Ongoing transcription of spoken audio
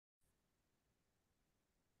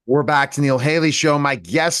We're back to Neil Haley Show. My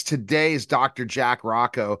guest today is Dr. Jack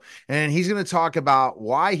Rocco, and he's going to talk about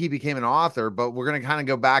why he became an author, but we're going to kind of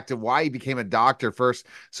go back to why he became a doctor first.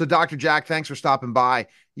 So, Dr. Jack, thanks for stopping by.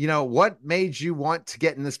 What made you want to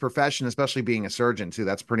get in this profession, especially being a surgeon, too?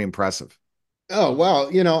 That's pretty impressive. Oh, well,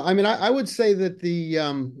 I would say that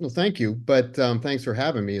well, thank you, but thanks for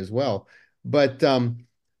having me as well. But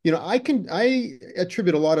I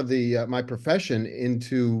attribute a lot of the my profession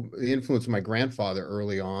into the influence of my grandfather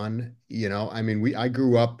early on. I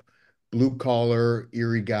grew up blue collar,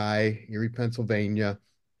 Erie guy, Erie, Pennsylvania,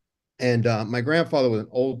 and my grandfather was an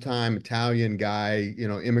old time Italian guy,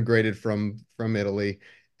 immigrated from Italy,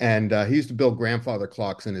 and he used to build grandfather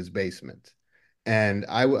clocks in his basement. And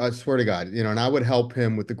I swear to God, and I would help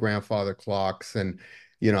him with the grandfather clocks. And,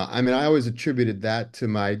 I always attributed that to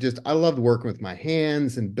I loved working with my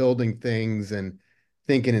hands and building things and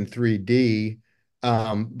thinking in 3D.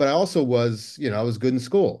 But I also I was good in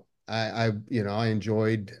school. I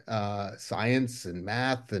enjoyed science and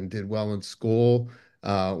math and did well in school.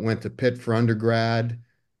 Went to Pitt for undergrad,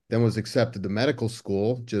 then was accepted to medical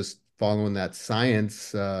school, just following that science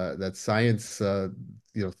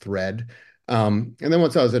thread. And then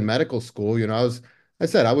once I was in medical school, there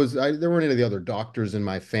weren't any of the other doctors in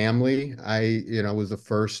my family. Was the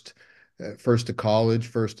first to college,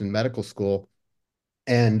 first in medical school,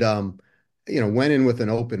 and went in with an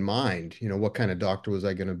open mind. What kind of doctor was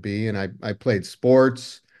I going to be? And I played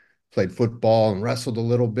sports, played football, and wrestled a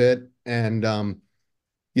little bit, and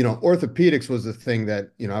orthopedics was the thing that,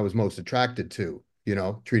 I was most attracted to,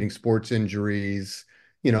 treating sports injuries,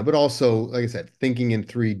 but also, like I said, thinking in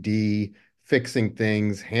 3D, fixing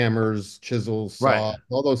things, hammers, chisels, Right. saw,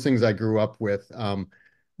 all those things I grew up with,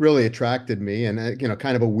 really attracted me. And,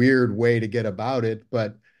 kind of a weird way to get about it,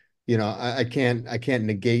 but, I can't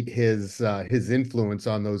negate his influence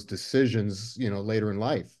on those decisions, later in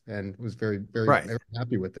life, and was very, very, Right. very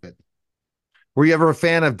happy with it. Were you ever a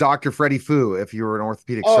fan of Dr. Freddie Fu if you were an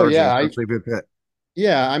orthopedic Oh surgeon, yeah, especially if it,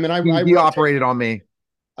 yeah. I mean, he I rotated. operated on me?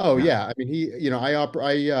 Oh Yeah. yeah, I mean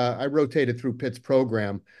I rotated through Pitt's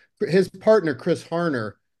program. His partner Chris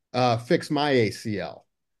Harner fixed my ACL,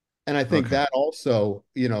 and I think Okay. that also,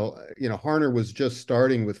 Harner was just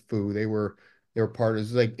starting with Fu. They were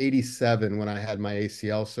partners. It was like '87 when I had my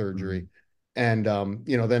ACL surgery, Mhm.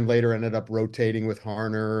 and then later ended up rotating with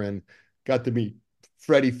Harner and got to meet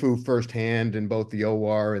Freddie Fu firsthand in both the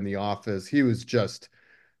OR and the office. He was just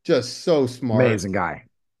so smart. Amazing guy.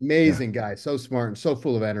 Yeah. Amazing guy, so smart and so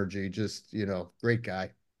full of energy. Just, great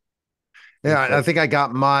guy. Great Yeah, I folk. think I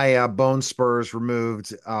got my bone spurs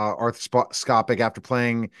removed arthroscopic after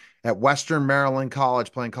playing at Western Maryland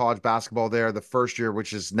College, playing college basketball there the first year,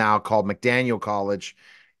 which is now called McDaniel College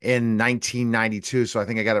in 1992. So I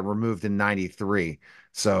think I got it removed in 93.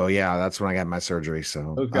 So yeah, that's when I got my surgery.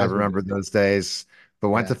 So Those I guys were remember busy. those days, but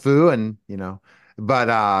went to Yeah. Fu but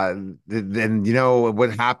then you know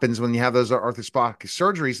what happens when you have those arthroscopic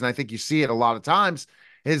surgeries, and I think you see it a lot of times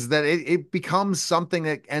is that it becomes something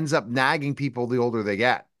that ends up nagging people the older they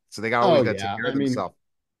get. So they got Oh always got to take yeah. care I of mean, themselves.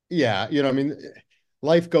 yeah,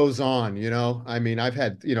 life goes on, I mean,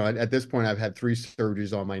 at this point I've had three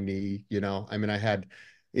surgeries on my knee, I mean, I had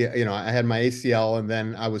my ACL and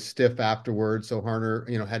then I was stiff afterwards. So Harner,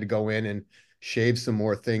 had to go in and shave some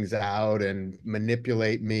more things out and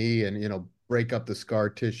manipulate me and, break up the scar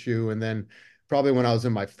tissue. And then probably when I was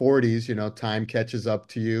in my 40s, time catches up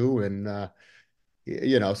to you. And,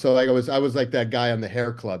 so like I was like that guy on the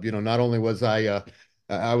hair club. Not only was I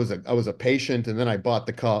was a patient, and then I bought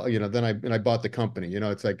the call, then I bought the company.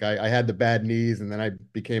 It's like I had the bad knees and then I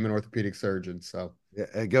became an orthopedic surgeon. So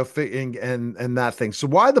Yeah, go fit and that thing. So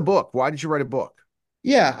why the book? Why did you write a book?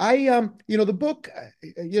 yeah, the book,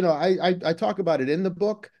 I talk about it in the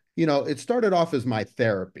book. It started off as my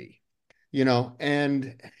therapy,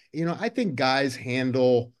 and I think guys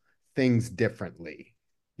handle things differently,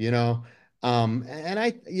 you know. And I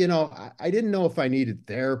didn't know if I needed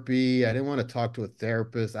therapy. I didn't want to talk to a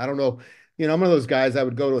therapist. I don't know. I'm one of those guys. I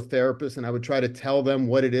would go to a therapist and I would try to tell them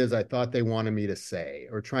what it is I thought they wanted me to say,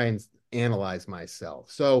 or try and analyze myself.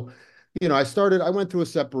 So, I went through a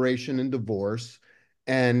separation and divorce,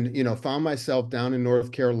 and found myself down in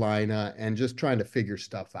North Carolina and just trying to figure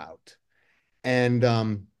stuff out. And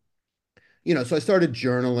so I started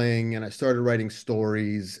journaling and I started writing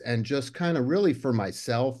stories, and just kind of really for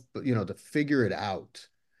myself, but to figure it out.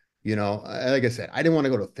 Like I said, I didn't want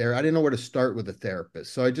to go to therapy. I didn't know where to start with a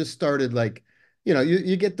therapist. So I just started, like,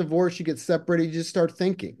 you get divorced, you get separated, you just start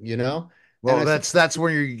thinking, and Well, I said, that's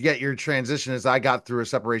where you get your transition. Is I got through a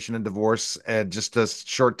separation and divorce just a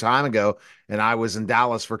short time ago, and I was in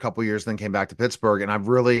Dallas for a couple of years, then came back to Pittsburgh, and I've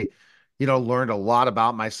really, learned a lot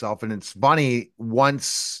about myself. And it's funny,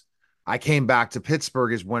 once I came back to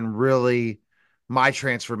Pittsburgh is when really my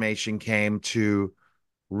transformation came to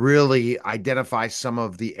really identify some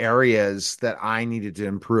of the areas that I needed to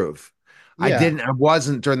improve. Yeah. I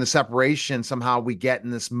wasn't during the separation. Somehow we get in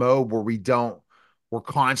this mode where we're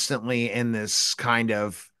constantly in this kind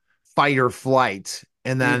of fight or flight.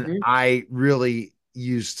 And then Hmm. I really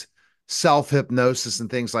used self hypnosis and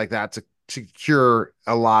things like that to cure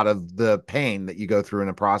a lot of the pain that you go through in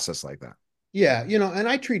a process like that. Yeah, and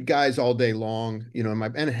I treat guys all day long,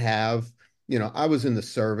 and have, I was in the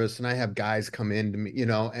service and I have guys come in to me,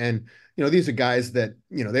 and these are guys that,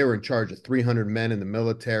 they were in charge of 300 men in the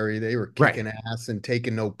military. They were Right. kicking ass and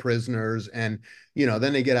taking no prisoners. And,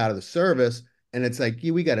 then they get out of the service and it's like,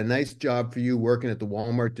 we got a nice job for you working at the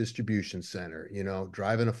Walmart distribution center,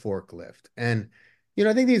 driving a forklift. And,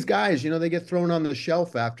 I think these guys, they get thrown on the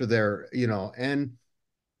shelf after they're, and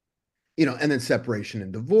then separation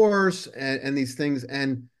and divorce and these things.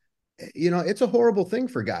 And, it's a horrible thing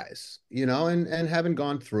for guys, and having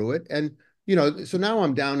gone through it. And, so now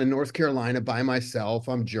I'm down in North Carolina by myself.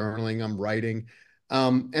 I'm journaling, I'm writing.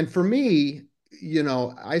 And for me,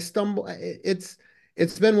 I stumble,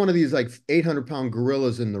 it's been one of these like 800-pound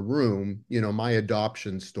gorillas in the room, my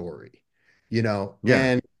adoption story, Yeah.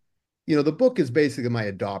 and the book is basically my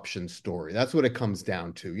adoption story. That's what it comes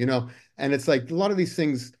down to, and it's like a lot of these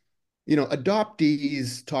things,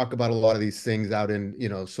 adoptees talk about a lot of these things out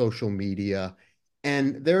in, social media.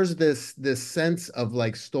 And there's this sense of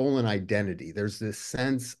like stolen identity. There's this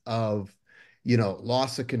sense of,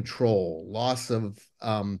 loss of control, loss of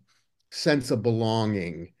sense of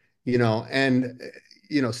belonging, and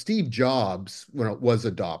Steve Jobs, when it was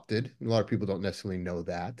adopted, a lot of people don't necessarily know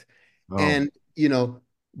that. Oh, And,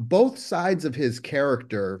 both sides of his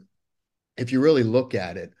character, if you really look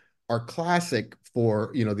at it, are classic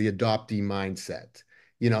for, the adoptee mindset.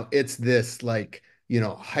 It's this like,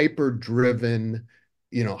 hyper driven,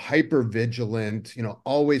 hyper vigilant,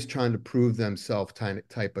 always trying to prove themselves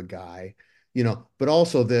type of guy, but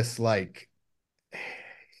also this like,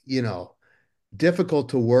 you know, difficult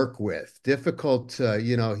to work with, difficult to,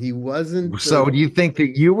 he wasn't so the, do you think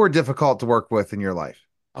that you were difficult to work with in your life?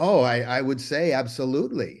 oh, I would say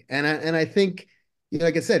absolutely. And I think,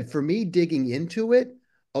 like I said, for me digging into it,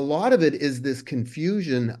 a lot of it is this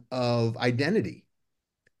confusion of identity.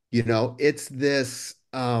 It's this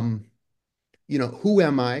who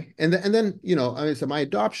am I? And then, I mean, so my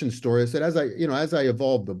adoption story, I said as I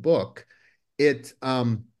evolved the book, it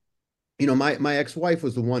my ex-wife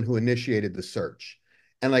was the one who initiated the search.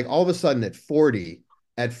 And like all of a sudden at 40,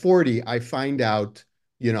 I find out,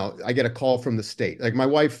 I get a call from the state. Like my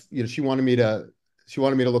wife, she wanted me to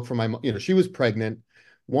look for she was pregnant,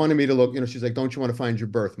 wanted me to look, she's like, don't you want to find your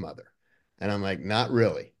birth mother? And I'm like, not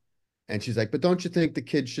really. And she's like, but don't you think the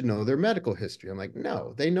kids should know their medical history? I'm like,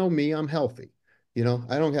 no, they know me. I'm healthy. I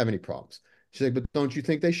don't have any problems. She's like, but don't you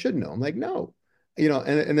think they should know? I'm like, no.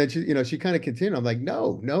 And then she kind of continued. I'm like,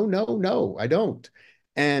 no, no, no, no, I don't.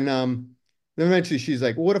 And then eventually she's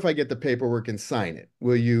like, well, what if I get the paperwork and sign it?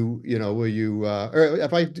 Will you, or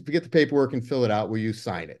if I get the paperwork and fill it out, will you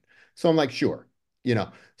sign it? So I'm like, sure.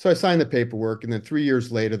 So I sign the paperwork. And then 3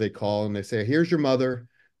 years later, they call and they say, here's your mother,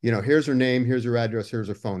 here's her name, here's her address, here's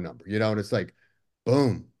her phone number, and it's like,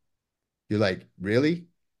 boom. You're like, really?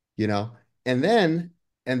 You know, and then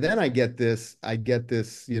I get this,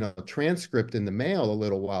 transcript in the mail a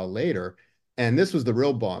little while later. And this was the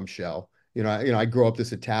real bombshell. I grew up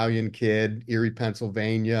this Italian kid, Erie,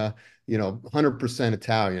 Pennsylvania, 100%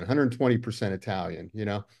 Italian, 120% Italian,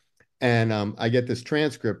 And I get this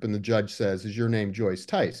transcript and the judge says, is your name Joyce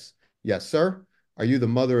Tice? Yes, sir. Are you the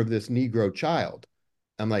mother of this Negro child?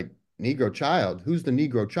 I'm like, Negro child? Who's the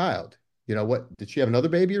Negro child? What did she have another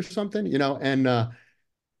baby or something?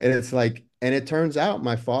 And it's like, and it turns out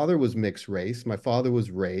my father was mixed race. My father was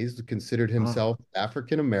raised, considered Oh, himself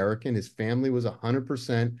African American. His family was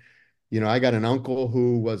 100%. I got an uncle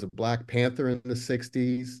who was a Black Panther in the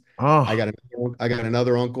 60s. oh, I got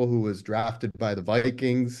another uncle who was drafted by the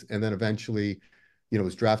Vikings and then eventually,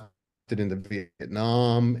 was drafted into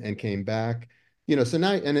Vietnam and came back. So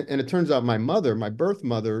now, and it turns out my mother, my birth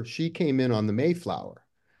mother, she came in on the Mayflower.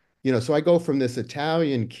 So I go from this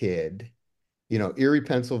Italian kid, Erie,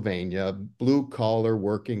 Pennsylvania, blue collar,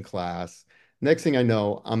 working class. Next thing I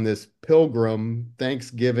know, I'm this pilgrim,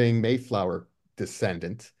 Thanksgiving Mayflower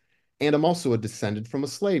descendant, and I'm also a descendant from a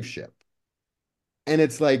slave ship. And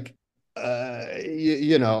it's like,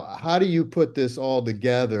 how do you put this all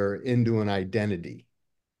together into an identity?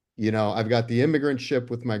 I've got the immigrant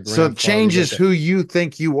ship with my so it grandfather. You got changes the who you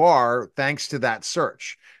think you are thanks to that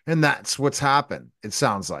search. And that's what's happened, it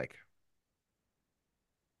sounds like.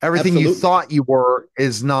 Everything you Absolutely. thought you were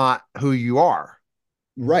is not who you are.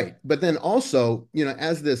 Right. But then also,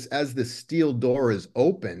 as this steel door is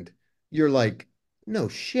opened, you're like, no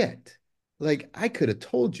shit. Like I could have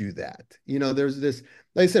told you that. There's this,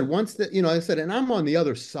 like I said, once that, I said, and I'm on the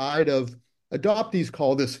other side of adoptees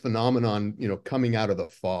call this phenomenon, coming out of the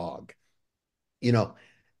fog, you know.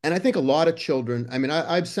 And I think a lot of children, I mean,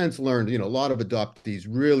 I've since learned, a lot of adoptees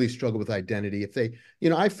really struggle with identity. If they,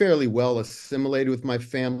 I fairly well assimilated with my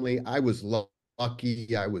family. I was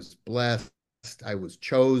lucky, I was blessed, I was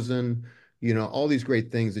chosen, all these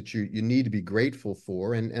great things that you need to be grateful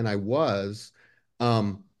for. And I was.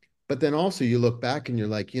 Um, but then also you look back and you're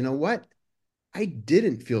like, you know what? I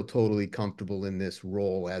didn't feel totally comfortable in this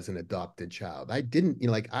role as an adopted child. I didn't,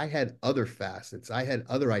 like I had other facets, I had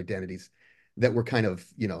other identities that were kind of,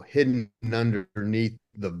 hidden underneath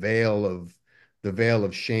the veil of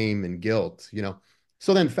shame and guilt.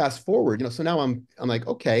 So then fast forward, so now I'm like,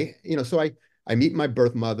 okay, so I meet my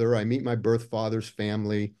birth mother, I meet my birth father's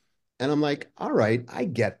family, and I'm like, all right, I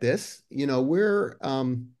get this.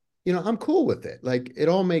 I'm cool with it. Like it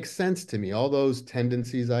all makes sense to me. All those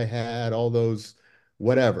tendencies I had, all those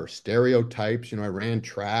whatever stereotypes, I ran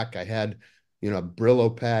track. I had, a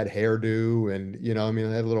Brillo pad hairdo and, I mean,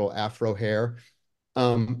 I had a little afro hair.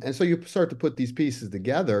 And so you start to put these pieces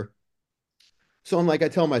together. So I'm like, I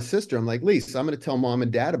tell my sister, I'm like, Lisa, I'm going to tell mom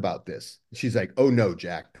and dad about this. She's like, oh no,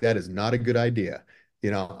 Jack, that is not a good idea.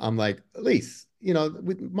 I'm like, Lisa,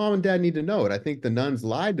 mom and dad need to know it. I think the nuns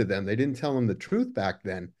lied to them. They didn't tell them the truth back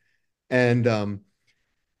then. And so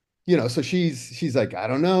she's like, I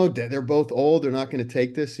don't know, they're both old, they're not going to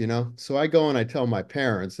take this. So I go and I tell my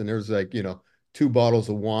parents, and there's like, 2 bottles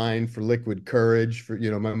of wine for liquid courage. For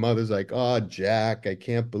my mother's like, oh, Jack, I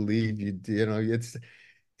can't believe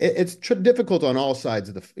it's difficult on all sides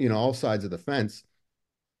of the fence.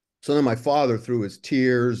 So then my father, through his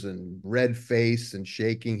tears and red face and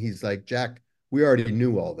shaking, he's like, Jack, we already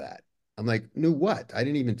knew all that. I'm like, knew what? I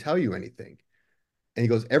didn't even tell you anything. And he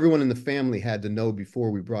goes, everyone in the family had to know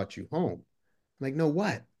before we brought you home. I'm like, no,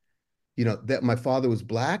 what? That my father was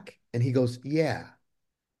black? And he goes, yeah.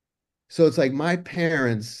 So it's like my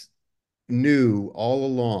parents knew all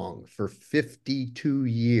along for 52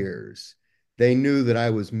 years. They knew that I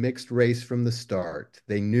was mixed race from the start.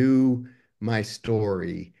 They knew my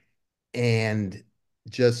story and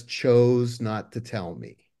just chose not to tell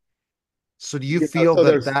me. So do you feel So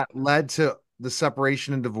that there's that led to the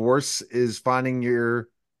separation and divorce is finding your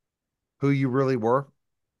who you really were?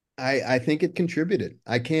 I think it contributed.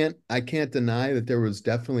 I can't deny that there was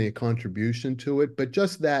definitely a contribution to it, but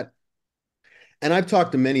just that. And I've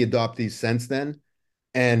talked to many adoptees since then,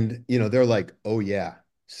 and they're like, "Oh yeah,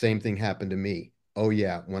 same thing happened to me. Oh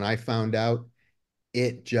yeah, when I found out,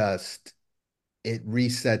 it just it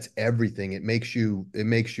resets everything. It makes you,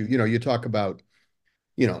 you talk about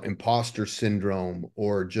imposter syndrome,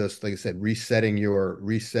 or just like I said, resetting your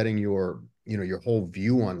whole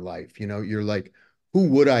view on life. You're like, who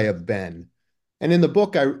would I have been? And in the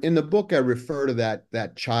book I refer to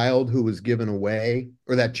that child who was given away,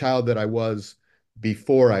 or that child that I was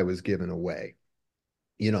before I was given away.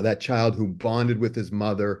 That child who bonded with his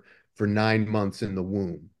mother for 9 months in the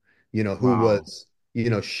womb, who Wow. was,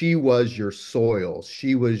 she was your soil.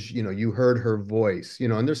 She was, you heard her voice,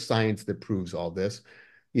 and there's science that proves all this.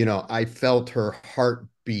 I felt her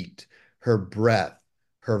heartbeat, her breath,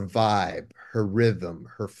 her vibe, her rhythm,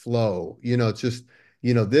 her flow. It's just,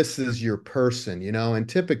 this is your person, and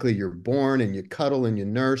typically you're born and you cuddle and you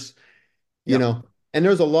nurse you Yep. know and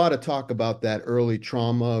there's a lot of talk about that early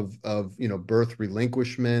trauma of birth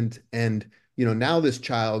relinquishment. And now this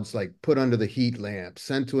child's like put under the heat lamp,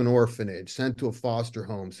 sent to an orphanage, sent to a foster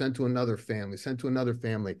home, sent to another family, sent to another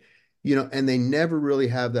family, and they never really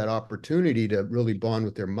have that opportunity to really bond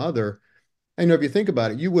with their mother. I know, if you think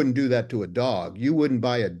about it, you wouldn't do that to a dog. You wouldn't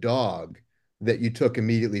buy a dog that you took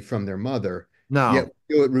immediately from their mother. Yet No.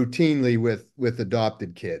 we do it routinely with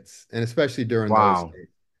adopted kids, and especially during those Wow. days.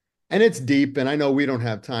 And it's deep, and I know we don't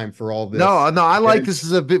have time for all No, this. no, I like this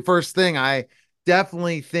as a bit first thing. I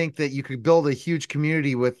definitely think that you could build a huge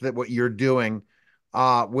community with what you're doing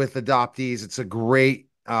with adoptees. It's a great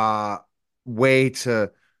way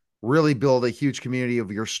to really build a huge community of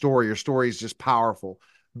your story. Your story is just powerful.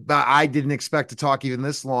 But I didn't expect to talk even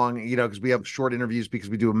this long, because we have short interviews because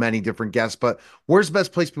we do many different guests. But where's the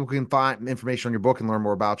best place people can find information on your book and learn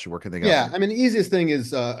more about you? Where can they go? Yeah, I mean, the easiest thing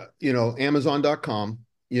is Amazon.com,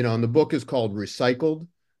 and the book is called Recycled.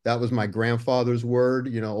 That was my grandfather's word,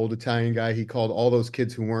 old Italian guy. He called all those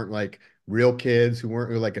kids who weren't like real kids, who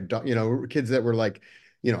weren't like kids that were like,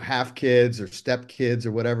 half kids or step kids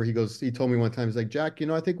or whatever. He told me one time, he's like, Jack,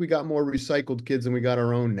 I think we got more recycled kids than we got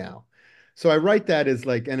our own now. So I write that as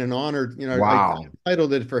like, and an honor, I Wow.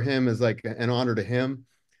 titled it for him as like an honor to him.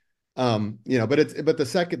 But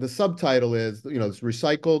the subtitle is, it's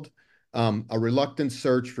recycled, a reluctant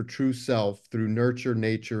search for true self through nurture,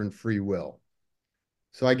 nature, and free will.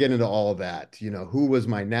 So I get into all that, who was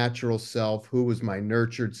my natural self? Who was my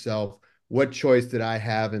nurtured self? What choice did I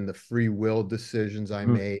have in the free will decisions I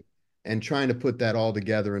Mm, made? And trying to put that all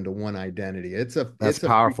together into one identity. that's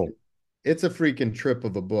powerful. It's a freaking trip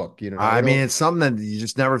of a book. I mean, it's something that you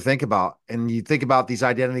just never think about. And you think about these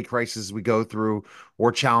identity crises we go through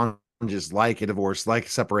or challenges like a divorce, like a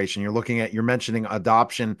separation. You're mentioning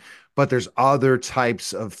adoption, but there's other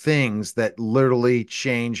types of things that literally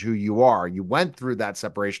change who you are. You went through that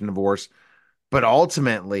separation, divorce, but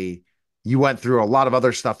ultimately you went through a lot of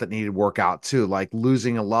other stuff that needed work out too, like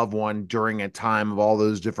losing a loved one during a time of all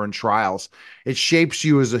those different trials. It shapes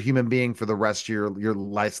you as a human being for the rest of your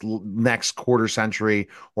life, next quarter century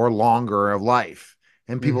or longer of life.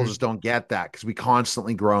 And people Mhm. just don't get that because we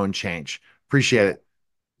constantly grow and change. Appreciate Yeah. it,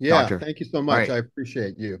 Yeah. doctor. Thank you so All much. right. I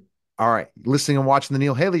appreciate you. All right. Listening and watching the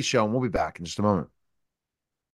Neil Haley show, and we'll be back in just a moment.